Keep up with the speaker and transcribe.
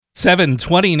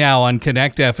7:20 now on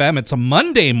Connect FM. It's a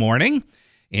Monday morning,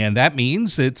 and that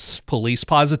means it's Police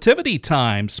Positivity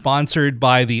Time, sponsored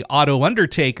by the Auto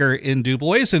Undertaker in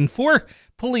DuBois. And for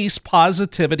Police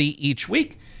Positivity each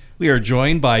week, we are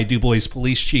joined by DuBois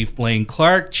Police Chief Blaine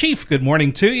Clark. Chief, good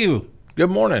morning to you. Good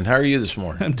morning. How are you this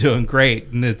morning? I'm doing great.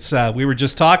 And it's we were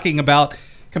just talking about,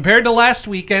 compared to last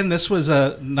weekend, this was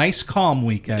a nice, calm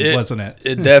weekend, wasn't it?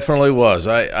 It definitely was.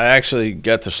 I actually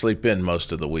got to sleep in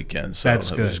most of the weekend, so That's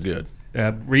it good. was good.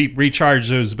 Recharge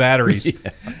those batteries.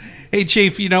 Yeah. Hey,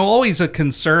 Chief, always a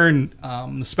concern,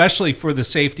 especially for the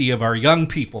safety of our young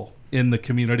people in the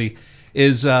community,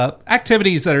 is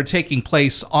activities that are taking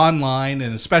place online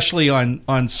and especially on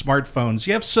smartphones.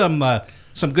 You have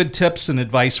some good tips and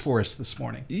advice for us this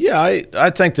morning. Yeah, I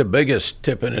think the biggest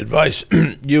tip and advice,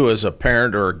 you as a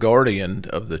parent or a guardian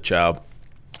of the child,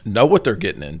 know what they're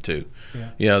getting into.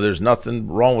 Yeah. There's nothing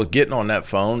wrong with getting on that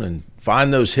phone and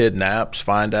find those hidden apps,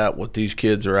 find out what these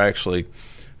kids are actually,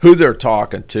 who they're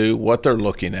talking to, what they're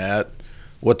looking at,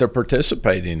 what they're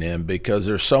participating in, because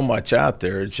there's so much out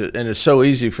there. And it's so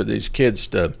easy for these kids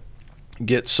to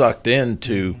get sucked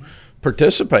into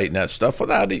participate in that stuff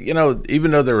without,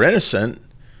 even though they're innocent,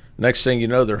 next thing you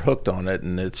know, they're hooked on it.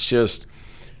 And it's just,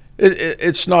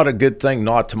 it's not a good thing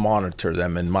not to monitor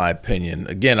them, in my opinion.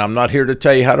 Again, I'm not here to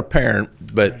tell you how to parent,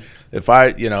 but if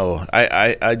I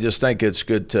just think it's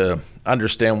good to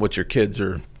understand what your kids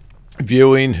are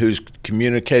viewing, who's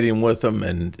communicating with them,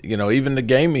 and, even the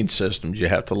gaming systems, you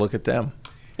have to look at them.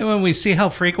 And when we see how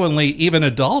frequently even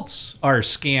adults are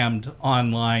scammed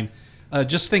online,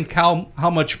 just think how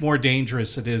much more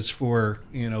dangerous it is for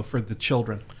the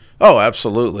children. Oh,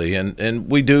 absolutely. And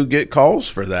we do get calls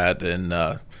for that.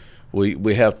 And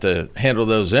we have to handle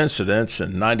those incidents.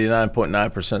 And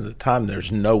 99.9% of the time,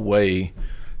 there's no way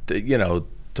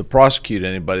to prosecute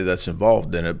anybody that's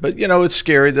involved in it. But, it's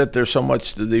scary that there's so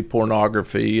much to the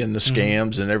pornography and the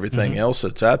scams and everything else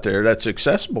that's out there that's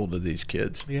accessible to these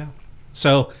kids. Yeah.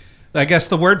 So I guess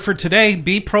the word for today,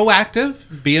 be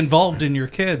proactive, be involved in your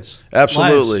kids'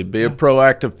 Absolutely. lives. Be a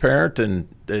proactive parent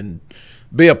and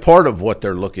be a part of what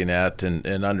they're looking at and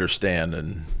understand,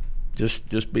 and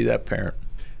just be that parent.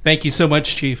 Thank you so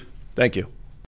much, Chief. Thank you.